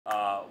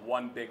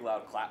one big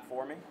loud clap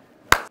for me?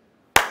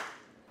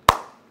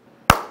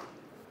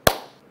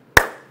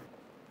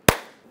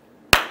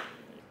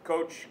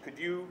 Coach, could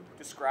you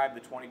describe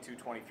the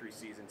 22-23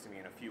 season to me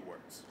in a few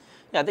words?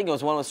 Yeah, I think it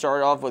was one that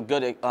started off with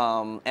good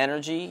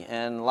energy,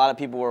 and a lot of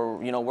people were,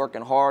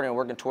 working hard and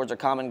working towards a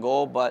common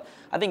goal. But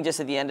I think just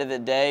at the end of the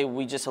day,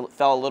 we just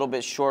fell a little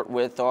bit short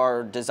with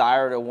our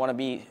desire to want to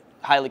be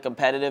highly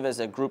competitive as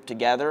a group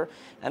together,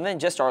 and then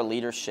just our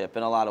leadership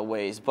in a lot of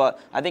ways. But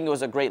I think it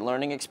was a great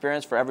learning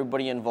experience for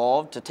everybody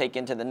involved to take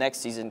into the next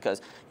season,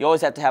 because you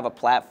always have to have a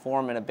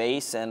platform and a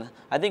base, and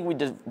I think we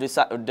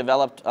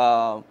developed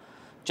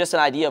just an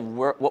idea of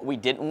what we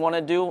didn't want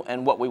to do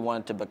and what we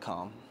wanted to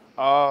become.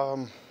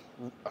 A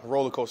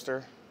roller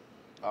coaster,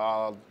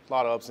 a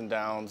lot of ups and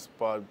downs,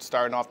 but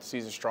starting off the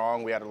season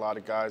strong, we had a lot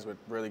of guys with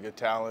really good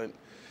talent,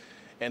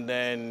 and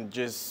then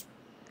just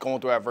going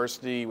through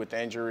adversity with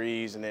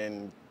injuries, and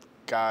then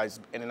guys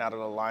in and out of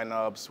the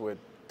lineups with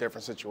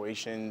different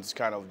situations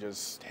kind of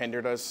just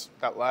hindered us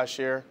that last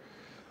year.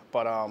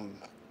 But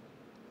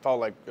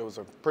felt like it was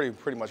a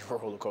pretty much a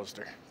roller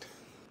coaster.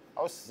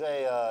 I would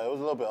say it was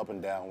a little bit up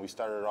and down. We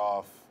started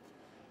off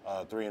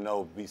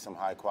 3-0, beat some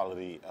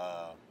high-quality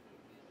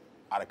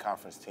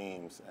out-of-conference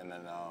teams, and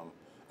then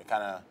it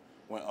kind of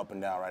went up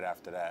and down right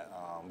after that.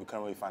 We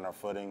couldn't really find our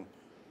footing,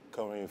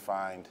 couldn't really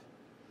find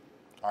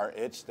our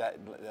itch that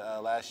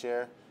last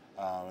year,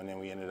 and then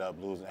we ended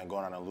up losing and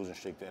going on a losing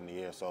streak at the end of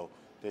the year. So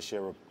this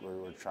year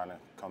we're trying to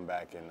come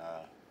back and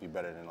be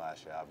better than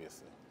last year,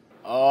 obviously.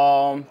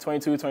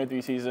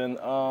 22-23 season.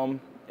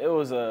 It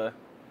was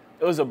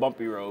a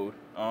bumpy road.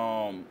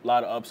 A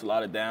lot of ups, a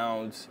lot of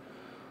downs.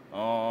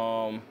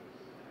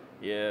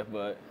 Yeah,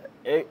 but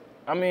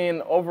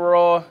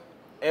overall,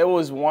 it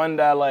was one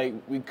that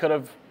we could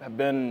have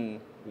been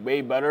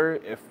way better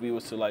if we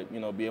was to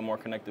be a more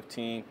connective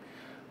team.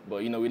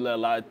 But we let a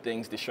lot of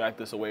things distract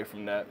us away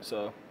from that.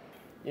 So,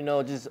 we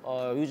were just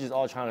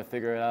all trying to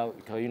figure it out,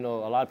 because a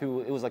lot of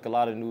people. It was a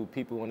lot of new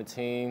people on the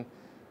team.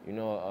 A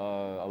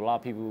lot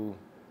of people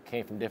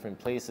came from different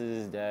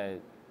places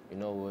that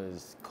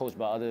was coached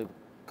by other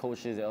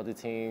coaches at other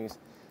teams.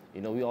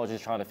 We all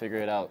just trying to figure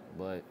it out,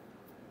 but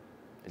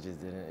it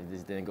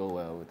just didn't go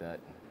well with that.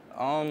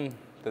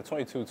 The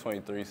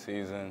 22-23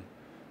 season,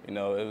 it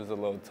was a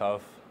little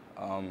tough.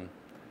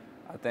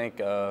 I think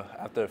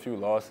after a few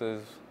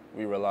losses,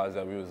 we realized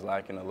that we was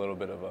lacking a little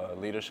bit of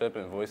leadership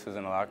and voices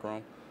in the locker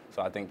room.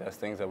 So I think that's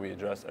things that we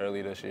addressed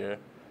early this year,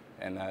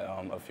 and that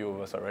a few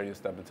of us are ready to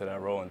step into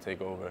that role and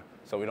take over,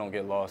 so we don't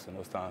get lost in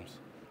those times.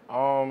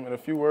 In a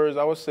few words,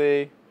 I would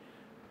say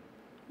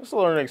it's a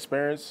learning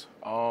experience.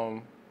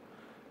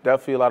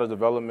 Definitely a lot of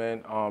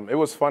development. It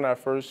was fun at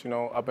first,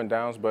 up and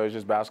downs, but it's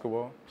just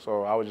basketball.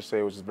 So I would just say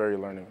it was just very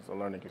learning. It's a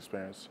learning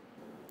experience.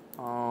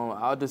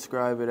 I'll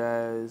describe it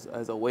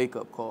as a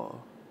wake-up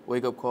call.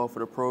 Wake-up call for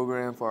the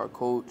program, for our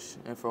coach,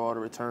 and for all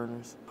the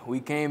returners. We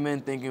came in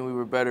thinking we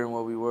were better than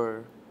what we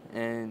were,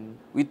 and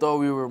we thought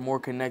we were more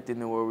connected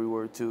than where we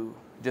were too,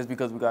 just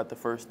because we got the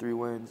first 3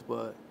 wins.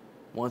 But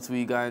once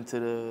we got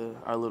into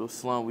our little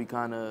slump,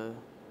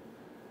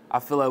 I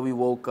feel like we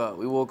woke up.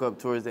 We woke up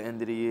towards the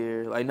end of the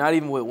year, not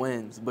even with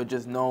wins, but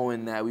just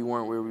knowing that we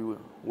weren't where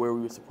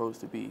we were supposed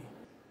to be.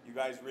 You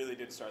guys really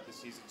did start the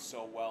season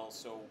so well.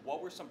 So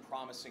what were some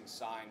promising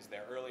signs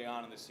there early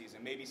on in the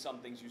season? Maybe some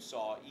things you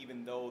saw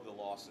even though the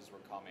losses were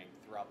coming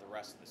throughout the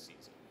rest of the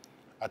season.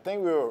 I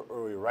think we were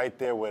right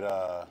there with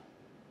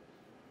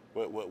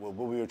what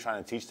we were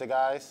trying to teach the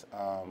guys.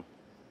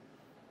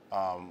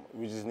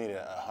 We just needed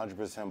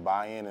 100%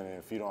 buy-in, and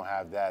if you don't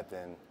have that,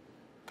 then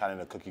kind of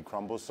the cookie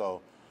crumbles.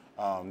 So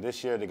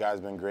this year the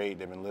guys been great.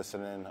 They've been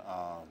listening,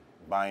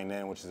 buying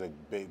in, which is a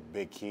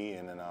big key,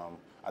 and then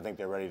I think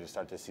they're ready to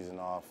start this season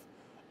off.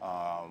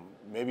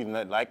 Maybe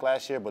not like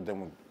last year, but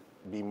then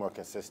be more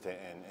consistent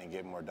and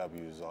get more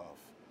W's off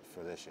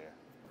for this year.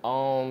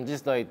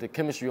 Just the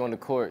chemistry on the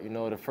court.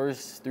 The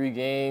first 3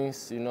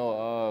 games, we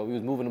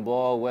was moving the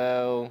ball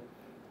well.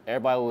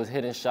 Everybody was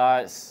hitting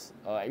shots.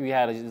 We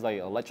had just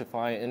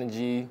electrifying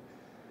energy,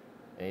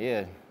 and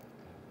yeah,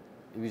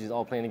 we was just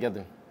all playing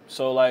together.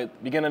 So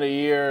beginning of the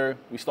year,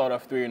 we started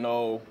off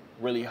 3-0,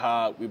 really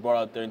hot. We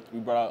brought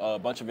out a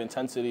bunch of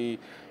intensity.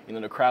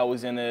 The crowd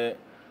was in it.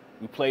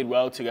 We played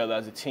well together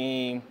as a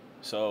team.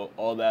 So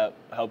all that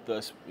helped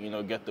us,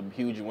 get the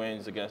huge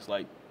wins against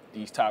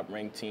these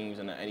top-ranked teams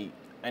in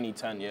any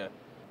 10, yeah.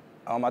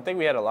 I think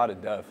we had a lot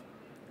of depth.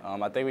 I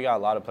think we got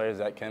a lot of players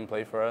that can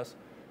play for us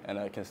and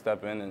that can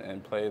step in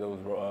and play those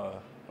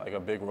a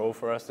big role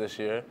for us this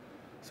year.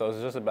 So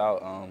it's just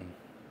about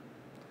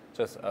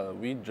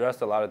we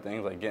addressed a lot of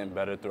things getting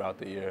better throughout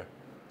the year.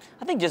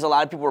 I think just a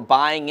lot of people were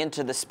buying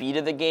into the speed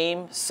of the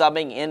game,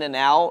 subbing in and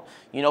out,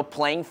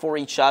 playing for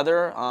each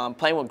other,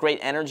 playing with great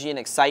energy and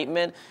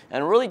excitement,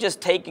 and really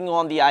just taking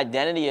on the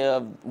identity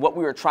of what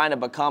we were trying to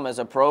become as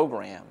a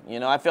program.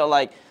 I feel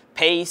like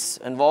pace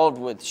involved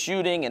with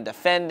shooting and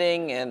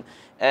defending and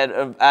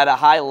at a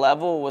high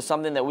level was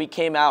something that we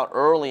came out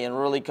early and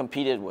really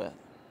competed with.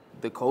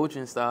 The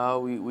coaching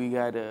style, we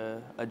got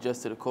to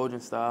adjust to the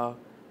coaching style,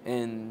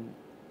 and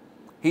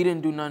he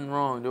didn't do nothing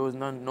wrong. There was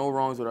no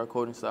wrongs with our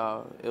coaching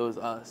style. It was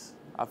us.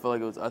 I feel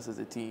like it was us as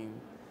a team.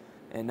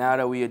 And now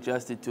that we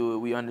adjusted to it,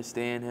 we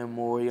understand him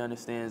more. He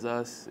understands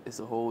us. It's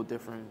a whole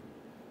different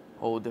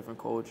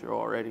culture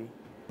already.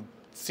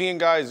 Seeing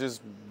guys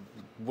just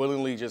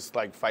willingly just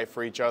like fight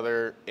for each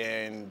other,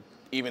 and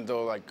even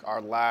though like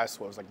our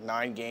last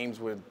 9 games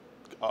with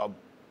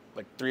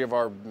like 3 of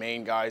our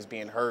main guys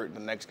being hurt, the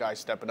next guy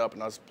stepping up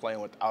and us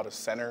playing without a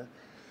center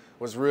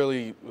was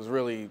really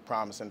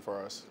promising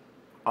for us.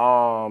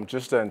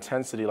 Just the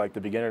intensity, like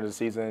the beginning of the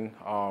season.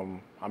 I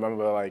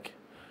remember like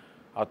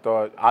I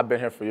thought, I've been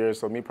here for years,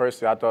 so me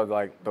personally, I thought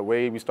like the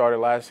way we started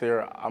last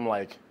year, I'm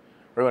like,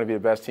 we're going to be the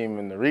best team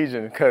in the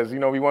region because, you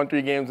know, we won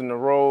 3 games in a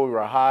row. We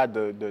were hot.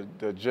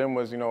 The gym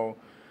was, you know,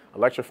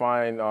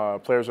 electrifying.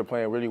 Players were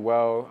playing really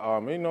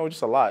well. You know,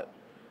 just a lot.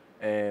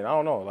 And I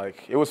don't know,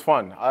 like, it was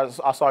fun. I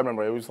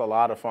remember, it was a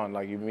lot of fun.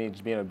 Like, me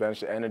just being on the bench,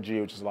 the energy,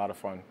 it was just a lot of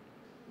fun.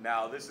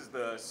 Now, this is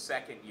the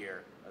second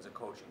year as a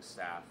coaching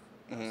staff,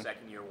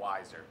 second year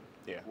wiser.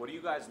 Yeah. What are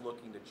you guys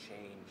looking to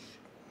change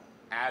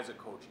as a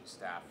coaching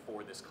staff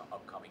for this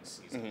upcoming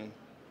season?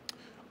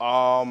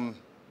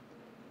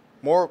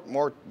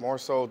 More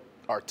so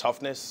our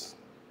toughness.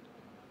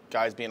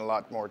 Guys being a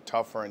lot more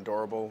tougher and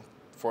durable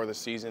for the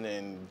season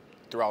and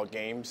throughout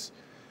games,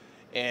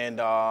 and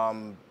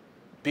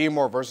being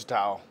more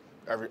versatile.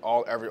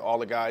 All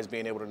the guys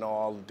being able to know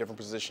all the different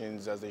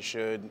positions as they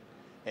should,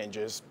 and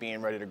just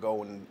being ready to go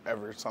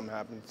whenever something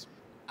happens.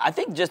 I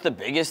think just the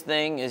biggest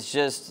thing is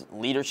just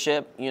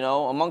leadership, you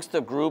know, amongst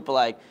the group,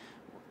 like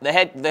the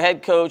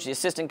head coach, the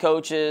assistant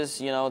coaches,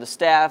 you know, the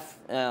staff.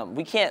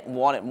 We can't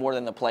want it more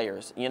than the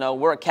players. You know,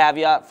 we're a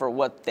caveat for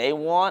what they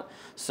want,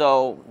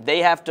 so they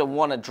have to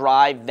want to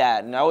drive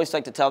that. And I always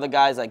like to tell the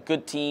guys, like,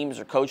 good teams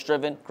are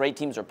coach-driven, great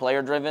teams are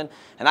player-driven,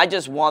 and I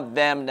just want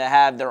them to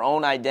have their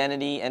own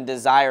identity and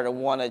desire to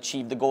want to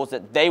achieve the goals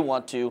that they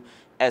want to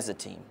as a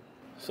team.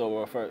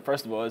 So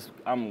first of all,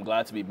 I'm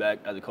glad to be back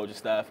as a coaching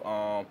staff.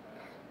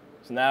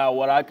 So now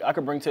what I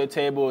could bring to the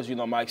table is, you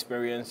know, my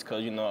experience,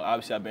 because, you know,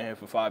 obviously I've been here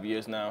for 5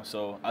 years now.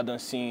 So I've done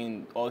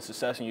seen all the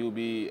success in UB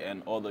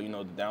and all the, you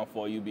know, the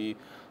downfall UB.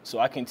 So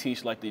I can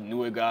teach, like, the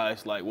newer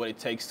guys, like, what it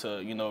takes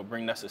to, you know,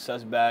 bring that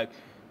success back.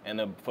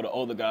 And for the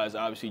older guys,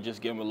 obviously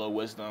just give them a little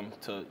wisdom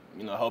to,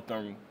 you know, help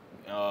them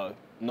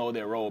know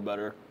their role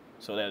better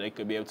so that they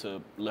could be able to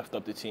lift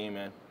up the team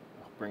and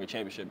bring a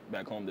championship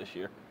back home this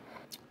year.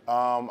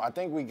 I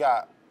think we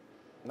got,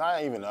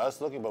 not even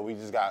us looking, but we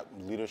just got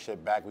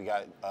leadership back. We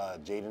got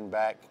Jayden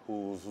back,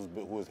 who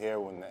was here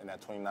in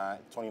that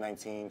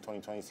 2019,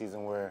 2020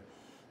 season where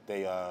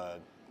they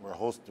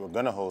were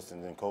gonna host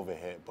and then COVID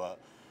hit. But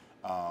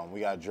we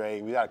got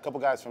Dre. We got a couple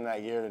guys from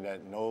that year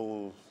that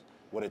knows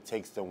what it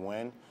takes to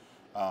win.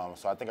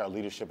 So I think our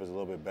leadership is a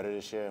little bit better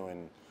this year.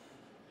 And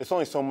it's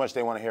only so much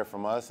they want to hear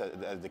from us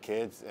as the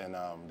kids, and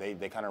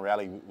they kind of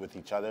rally with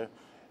each other.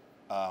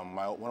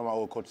 One of my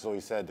old coaches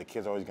always said the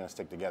kids are always going to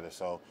stick together.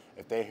 So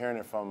if they're hearing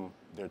it from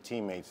their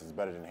teammates, it's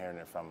better than hearing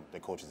it from the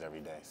coaches every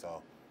day.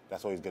 So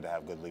that's always good to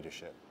have good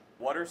leadership.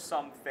 What are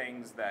some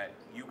things that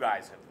you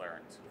guys have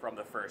learned from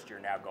the first year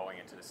now going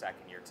into the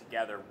second year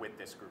together with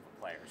this group of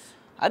players?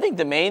 I think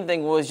the main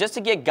thing was just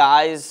to get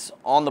guys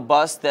on the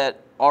bus that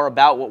are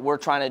about what we're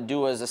trying to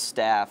do as a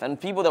staff, and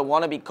people that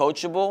want to be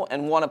coachable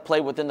and want to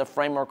play within the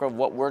framework of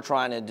what we're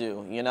trying to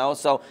do, you know?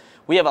 So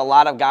we have a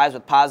lot of guys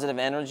with positive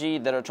energy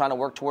that are trying to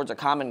work towards a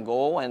common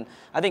goal, and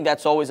I think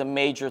that's always a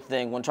major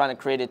thing when trying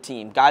to create a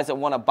team. Guys that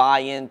want to buy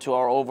into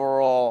our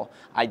overall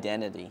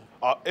identity.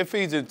 It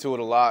feeds into it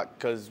a lot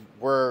because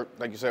we're,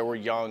 like you said, we're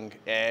young,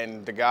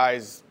 and the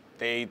guys,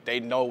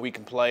 they know we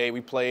can play.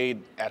 We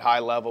played at high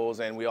levels,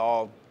 and we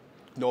all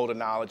know the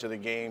knowledge of the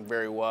game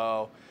very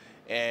well.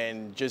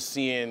 And just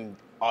seeing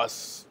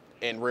us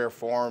in rare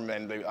form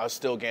and us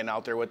still getting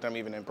out there with them,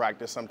 even in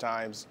practice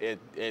sometimes, it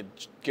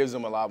gives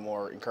them a lot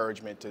more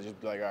encouragement to just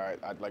be like, all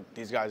right, like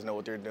these guys know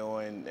what they're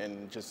doing,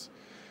 and just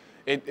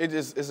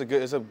it's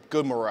a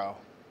good morale.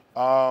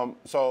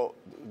 So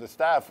the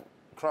staff,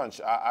 Krunch,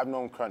 I've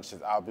known Krunch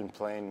since I've been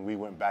playing. We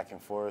went back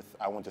and forth.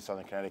 I went to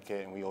Southern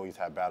Connecticut, and we always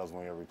had battles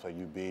whenever we played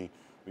UB.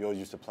 We always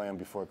used to play them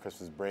before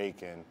Christmas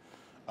break, and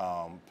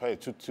play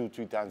it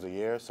 2-3 times a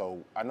year.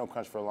 So I know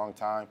Krunch for a long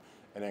time.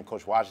 And then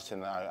Coach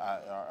Washington,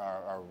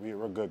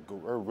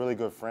 we're really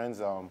good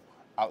friends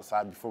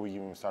outside before we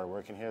even started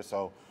working here.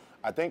 So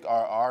I think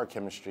our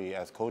chemistry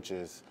as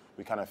coaches,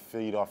 we kind of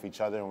feed off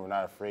each other, and we're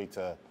not afraid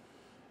to,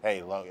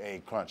 hey, look,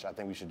 hey, Krunch, I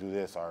think we should do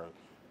this, or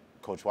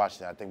Coach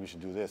Washington, I think we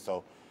should do this.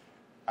 So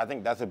I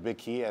think that's a big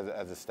key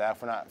as a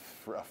staff. We're not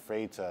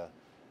afraid to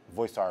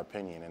voice our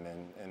opinion.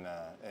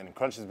 And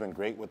Krunch has been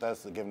great with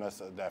us, giving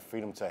us that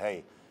freedom to,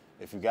 hey,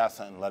 if you got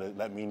something,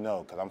 let me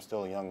know, because I'm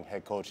still a young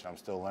head coach and I'm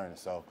still learning.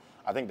 So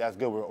I think that's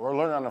good. We're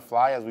learning on the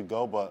fly as we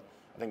go, but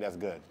I think that's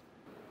good.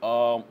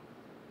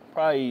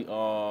 Probably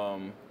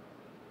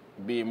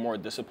being more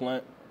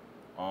disciplined.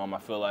 I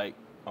feel like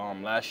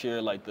last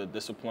year, like, the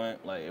discipline,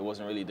 like, it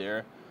wasn't really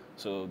there.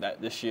 So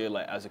that this year,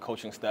 like, as a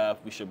coaching staff,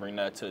 we should bring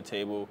that to the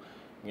table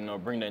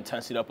bring the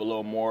intensity up a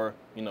little more,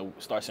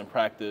 starts in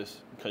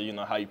practice,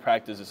 because, how you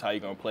practice is how you're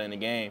going to play in the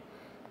game.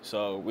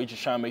 So we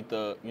just try to make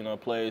the,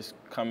 players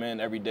come in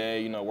every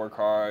day, work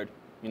hard,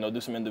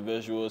 do some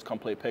individuals, come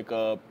play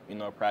pickup,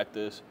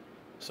 practice.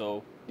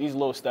 So these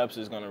little steps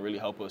is going to really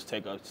help us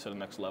take us to the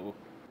next level.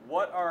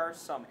 What are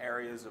some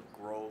areas of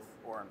growth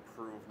or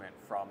improvement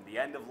from the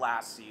end of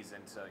last season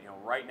to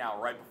right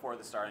now, right before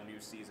the start of the new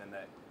season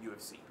that you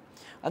have seen?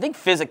 I think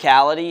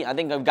physicality. I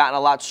think I've gotten a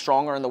lot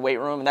stronger in the weight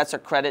room, and that's a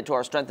credit to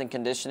our strength and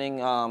conditioning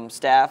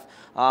staff.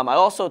 I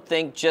also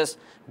think just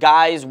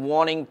guys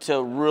wanting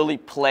to really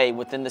play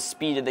within the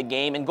speed of the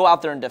game and go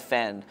out there and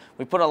defend.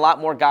 We put a lot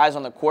more guys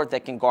on the court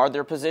that can guard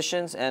their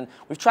positions, and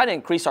we've tried to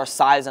increase our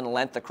size and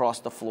length across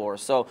the floor.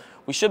 So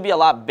we should be a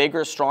lot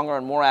bigger, stronger,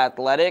 and more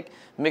athletic,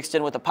 mixed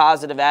in with a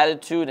positive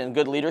attitude and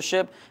good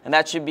leadership, and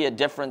that should be a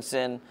difference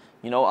in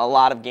a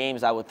lot of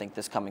games, I would think,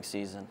 this coming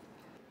season.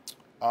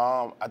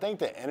 I think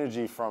the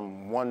energy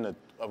from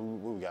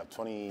we got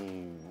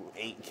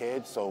 28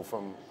 kids, so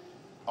from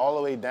all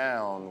the way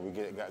down, we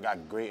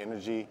got great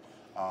energy.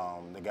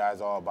 The guys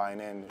all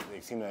buying in.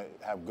 They seem to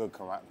have good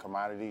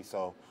camaraderie.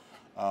 So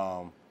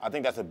I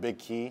think that's a big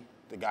key.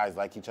 The guys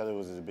like each other,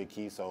 which is a big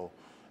key. So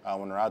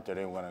when they're out there,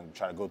 they're going to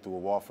try to go through a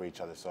wall for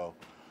each other. So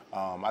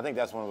I think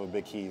that's one of the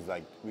big keys.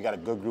 Like, we got a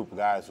good group of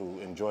guys who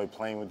enjoy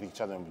playing with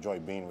each other and enjoy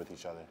being with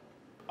each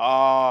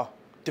other.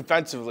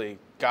 Defensively,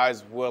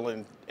 guys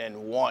willing and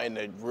wanting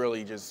to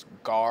really just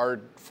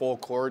guard full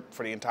court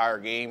for the entire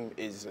game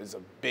is a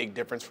big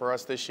difference for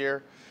us this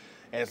year.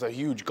 And it's a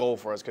huge goal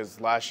for us, because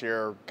last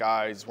year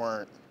guys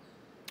weren't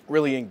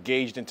really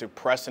engaged into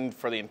pressing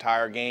for the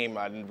entire game.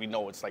 We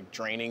know it's like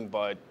draining,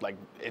 but like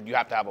you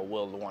have to have a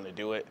will to want to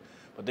do it.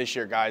 But this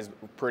year, guys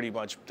pretty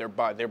much they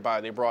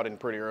brought in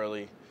pretty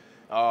early.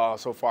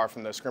 So far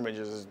from the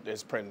scrimmages,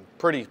 it's been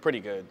pretty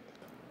good.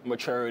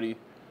 Maturity,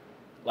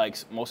 like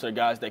most of the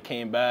guys that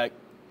came back,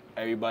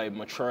 everybody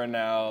mature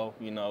now.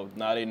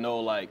 Now they know,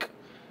 like,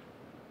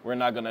 we're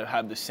not gonna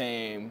have the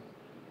same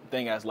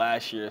thing as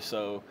last year,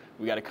 so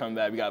we got to come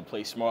back. We got to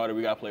play smarter.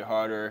 We got to play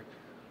harder.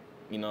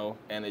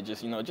 And it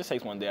just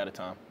takes one day at a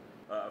time.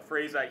 A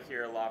phrase I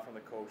hear a lot from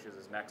the coaches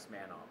is "next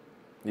man up."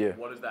 Yeah.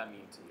 What does that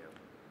mean to you?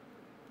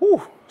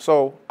 Whew.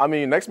 So,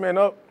 next man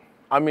up.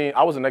 I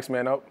was the next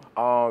man up.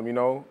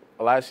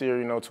 Last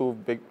year, two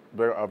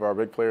of our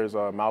big players,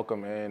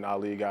 Malcolm and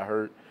Ali, got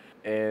hurt.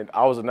 And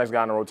I was the next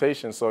guy in the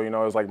rotation, so, it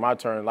was like my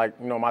turn.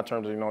 My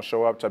turn to,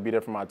 show up, to be there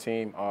for my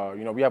team.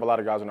 We have a lot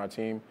of guys on our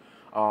team.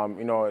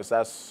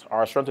 That's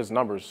our strength is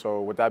numbers.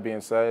 So with that being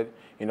said,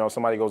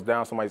 somebody goes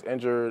down, somebody's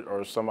injured,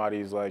 or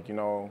somebody's like,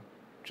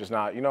 just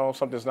not,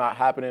 something's not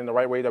happening the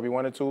right way that we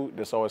wanted to,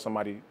 there's always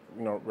somebody,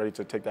 ready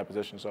to take that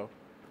position. So,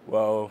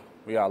 well,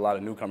 we got a lot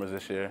of newcomers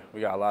this year. We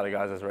got a lot of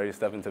guys that's ready to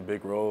step into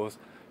big roles.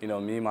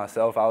 Me,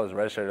 myself, I was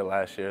redshirted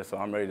last year, so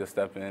I'm ready to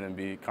step in and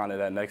be kind of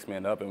that next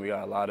man up. And we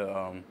got a lot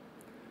of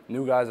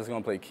new guys that's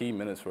going to play key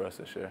minutes for us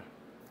this year.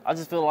 I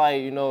just feel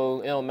like, it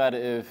don't matter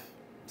if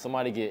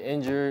somebody get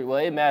injured. Well,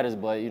 it matters,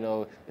 but,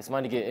 if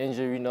somebody get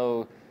injured,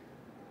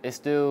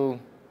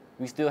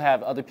 we still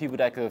have other people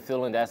that could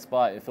fill in that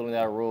spot and fill in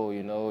that role,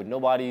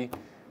 Nobody's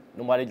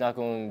not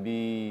going to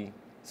be,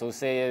 so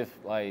say if,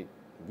 like,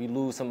 we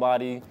lose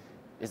somebody,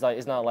 it's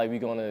not like we're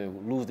going to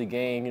lose the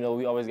game,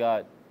 we always we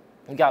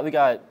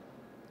got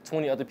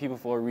 20 other people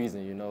for a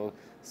reason,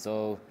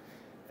 So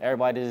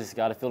everybody just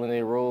got to fill in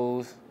their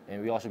roles,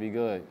 and we all should be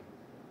good.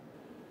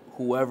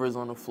 Whoever's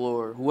on the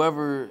floor,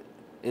 whoever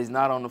is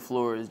not on the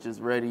floor is just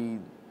ready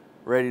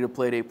to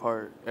play their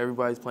part.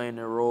 Everybody's playing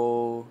their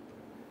role.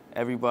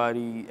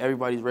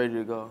 Everybody's ready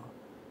to go.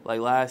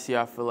 Like last year,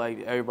 I feel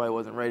like everybody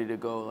wasn't ready to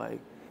go.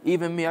 Like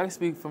even me, I can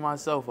speak for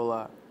myself a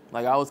lot.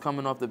 Like I was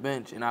coming off the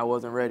bench and I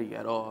wasn't ready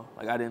at all.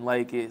 Like I didn't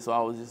like it, so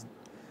I was just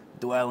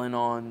dwelling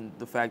on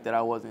the fact that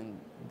I wasn't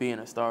being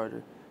a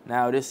starter.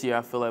 Now this year,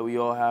 I feel like we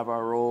all have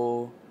our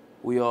role.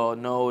 We all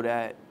know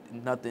that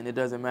it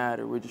doesn't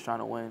matter. We're just trying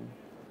to win.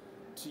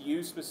 To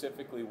you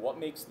specifically, what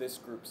makes this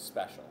group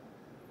special?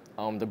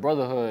 The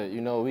brotherhood.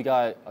 We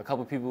got a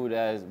couple people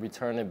that's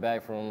returning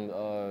back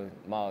from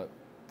my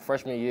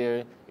freshman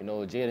year.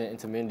 Jayden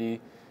Iturmendi.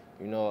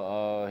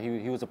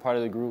 He was a part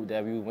of the group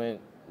that we went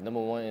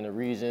 #1 in the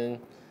region.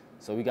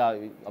 So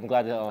I'm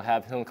glad to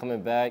have him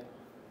coming back,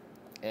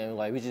 and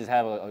like we just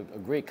have a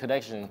great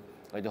connection,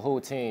 like the whole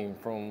team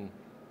from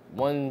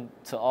 1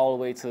 to all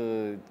the way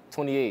to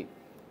 28.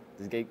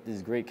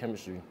 This great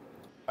chemistry.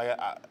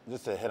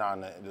 Just to hit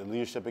on the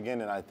leadership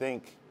again, and I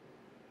think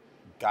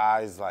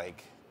guys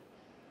like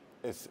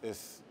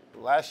it's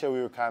last year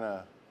we were kind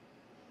of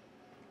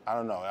I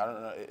don't know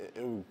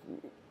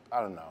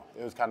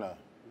it was kind of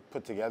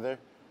put together.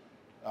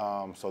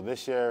 So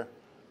this year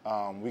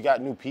we got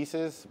new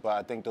pieces, but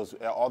I think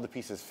all the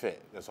pieces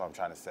fit. That's what I'm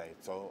trying to say.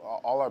 So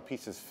all our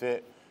pieces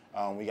fit.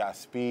 We got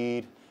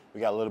speed.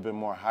 We got a little bit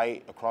more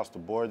height across the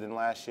board than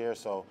last year.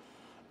 So.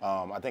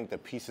 I think the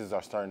pieces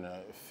are starting to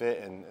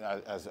fit, and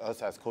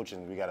as coaches,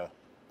 we got to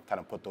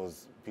kind of put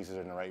those pieces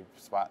in the right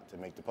spot to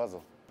make the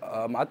puzzle.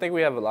 I think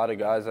we have a lot of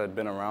guys that have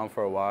been around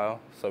for a while,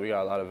 so we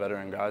got a lot of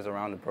veteran guys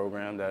around the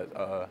program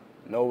that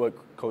know what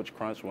Coach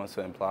Krunch wants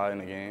to imply in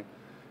the game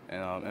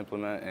and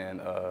implement,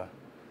 and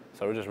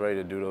so we're just ready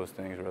to do those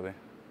things, really.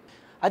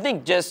 I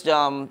think just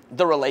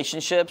the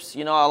relationships.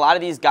 You know, a lot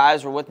of these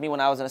guys were with me when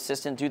I was an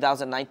assistant in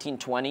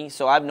 2019-20,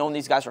 so I've known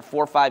these guys for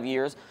 4 or 5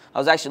 years. I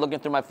was actually looking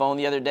through my phone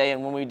the other day,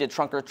 and when we did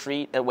Trunk or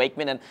Treat at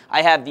Wakeman, and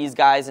I have these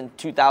guys in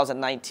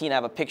 2019. I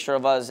have a picture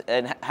of us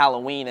in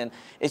Halloween, and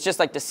it's just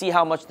like to see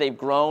how much they've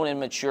grown and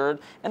matured,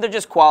 and they're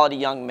just quality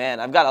young men.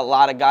 I've got a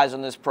lot of guys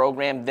on this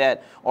program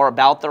that are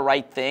about the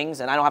right things,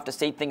 and I don't have to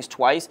say things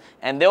twice,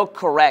 and they'll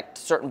correct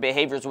certain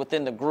behaviors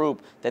within the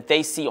group that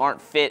they see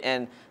aren't fit,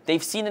 and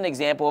they've seen an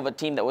example of a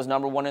team that was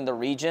 #1 in the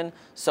region,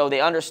 so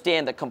they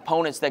understand the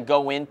components that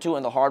go into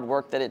and the hard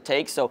work that it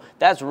takes. So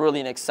that's really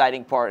an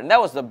exciting part. And that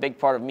was the big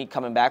part of me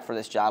coming back for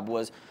this job,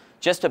 was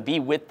just to be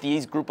with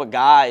these group of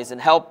guys and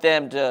help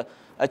them to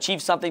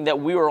achieve something that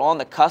we were on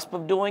the cusp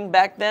of doing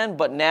back then,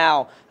 but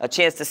now a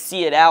chance to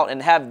see it out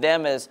and have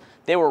them as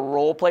they were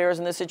role players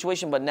in this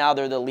situation, but now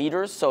they're the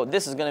leaders. So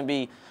this is going to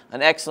be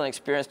an excellent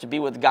experience to be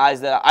with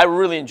guys that I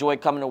really enjoy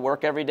coming to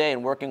work every day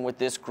and working with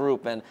this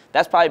group. And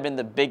that's probably been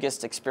the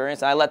biggest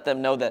experience. And I let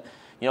them know that,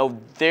 you know,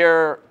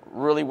 they're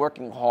really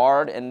working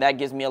hard, and that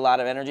gives me a lot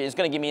of energy. It's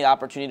going to give me the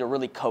opportunity to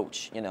really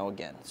coach, you know,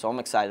 again. So I'm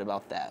excited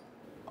about that.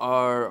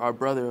 Our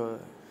brother,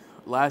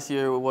 last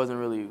year it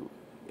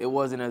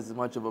wasn't as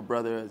much of a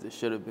brother as it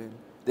should have been.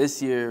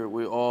 This year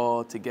we're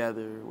all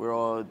together.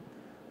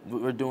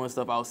 We're doing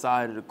stuff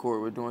outside of the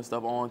court. We're doing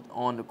stuff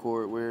on the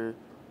court. We're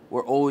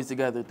always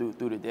together through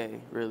the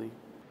day, really.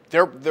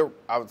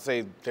 I would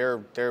say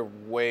they're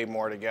way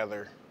more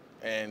together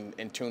and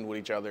in tune with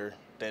each other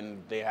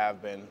than they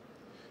have been,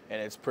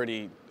 and I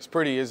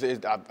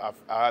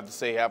have to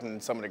say having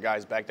some of the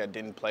guys back that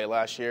didn't play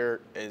last year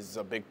is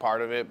a big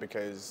part of it,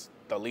 because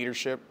the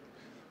leadership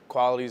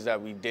qualities that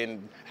we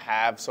didn't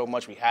have so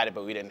much, we had it,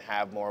 but we didn't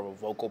have more of a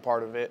vocal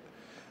part of it.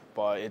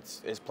 But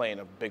it's playing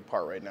a big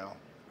part right now.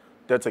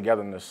 Their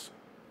togetherness.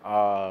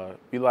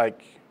 We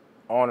like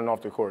on and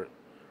off the court.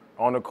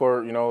 On the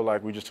court, you know,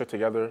 like we just took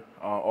together.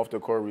 Off the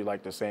court, we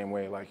like the same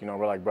way. Like, you know,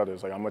 we're like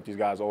brothers. Like, I'm with these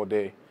guys all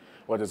day.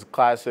 Whether it's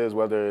classes,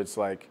 whether it's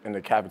like in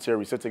the cafeteria,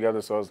 we sit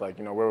together. So it's like,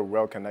 you know, we're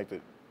well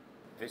connected.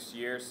 This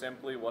year,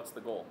 simply, what's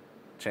the goal?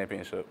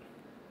 Championship.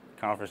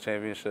 Conference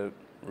championship,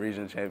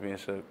 region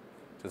championship,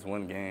 just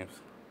win games.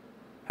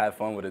 Have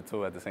fun with it,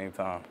 too, at the same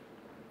time.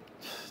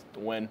 The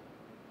win,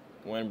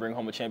 bring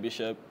home a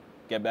championship,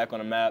 get back on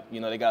the map. You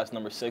know, they got us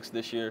 #6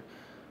 this year.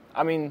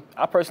 I mean,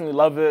 I personally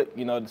love it,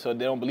 you know, so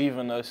they don't believe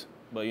in us,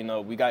 but, you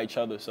know, we got each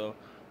other, so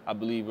I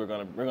believe we're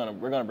gonna bring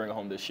it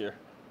home this year.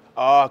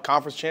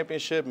 Conference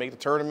championship, make the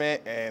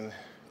tournament, and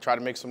try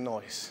to make some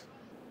noise.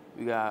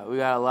 We got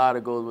a lot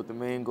of goals, but the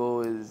main goal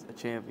is a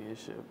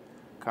championship,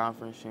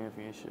 conference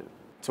championship.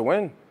 To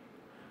win.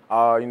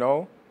 You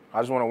know,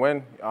 I just want to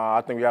win.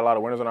 I think we got a lot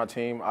of winners on our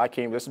team.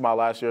 This is my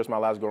last year, it's my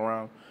last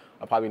go-around.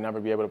 I'll probably never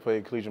be able to play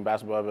collegiate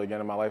basketball ever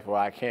again in my life, or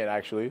I can't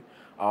actually.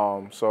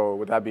 So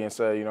with that being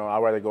said, you know,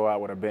 I'd rather go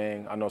out with a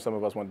bang. I know some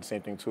of us want the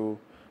same thing too.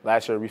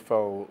 Last year we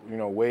fell, you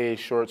know, way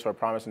short to a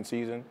promising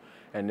season,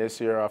 and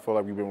this year I feel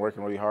like we've been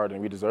working really hard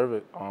and we deserve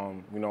it.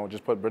 You know,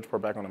 just put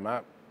Bridgeport back on the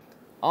map.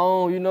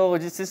 You know,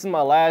 this is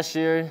my last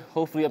year.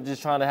 Hopefully, I'm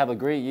just trying to have a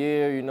great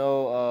year. You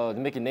know, to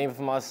make a name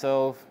for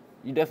myself.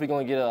 You're definitely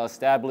gonna get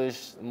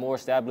a more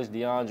established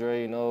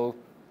DeAndre. You know,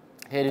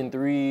 hitting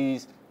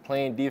threes,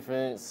 playing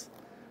defense,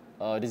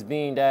 just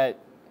being that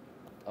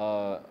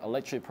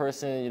electric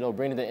person, you know,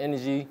 bringing the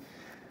energy.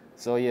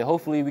 So, yeah,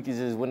 hopefully we can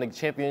just win the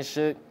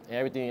championship, and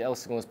everything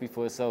else is going to speak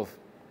for itself.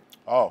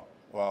 Oh,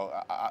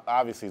 well,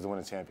 obviously it's to win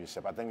the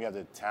championship. I think we have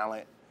the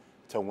talent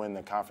to win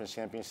the conference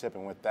championship,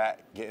 and with that,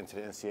 get into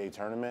the NCAA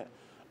tournament.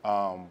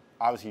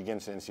 Obviously, getting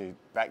to the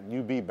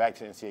NCAA, back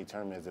to the NCAA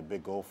tournament is a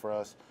big goal for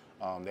us.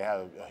 They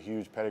have a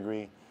huge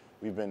pedigree.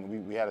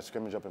 We had a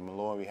scrimmage up in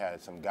Malloy. We had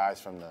some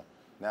guys from the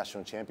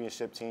national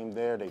championship team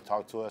there. They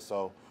talked to us.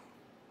 So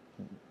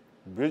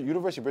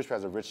University of Bridgeport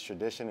has a rich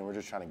tradition, and we're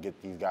just trying to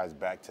get these guys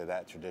back to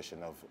that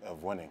tradition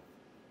of winning.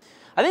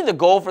 I think the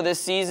goal for this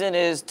season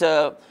is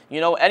to,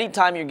 you know,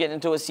 anytime you're getting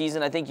into a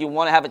season, I think you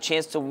want to have a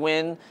chance to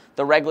win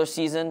the regular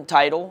season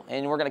title,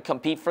 and we're going to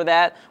compete for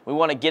that. We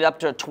want to get up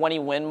to a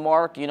 20-win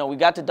mark. You know, we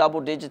got to double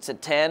digits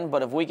at 10,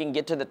 but if we can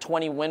get to the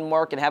 20-win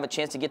mark and have a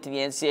chance to get to the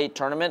NCAA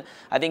tournament,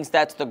 I think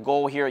that's the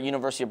goal here at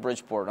University of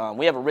Bridgeport.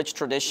 We have a rich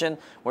tradition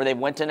where they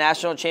went to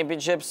national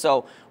championships,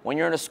 so when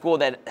you're in a school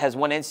that has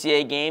won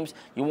NCAA games,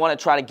 you want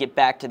to try to get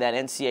back to that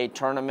NCAA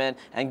tournament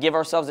and give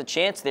ourselves a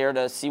chance there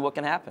to see what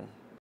can happen.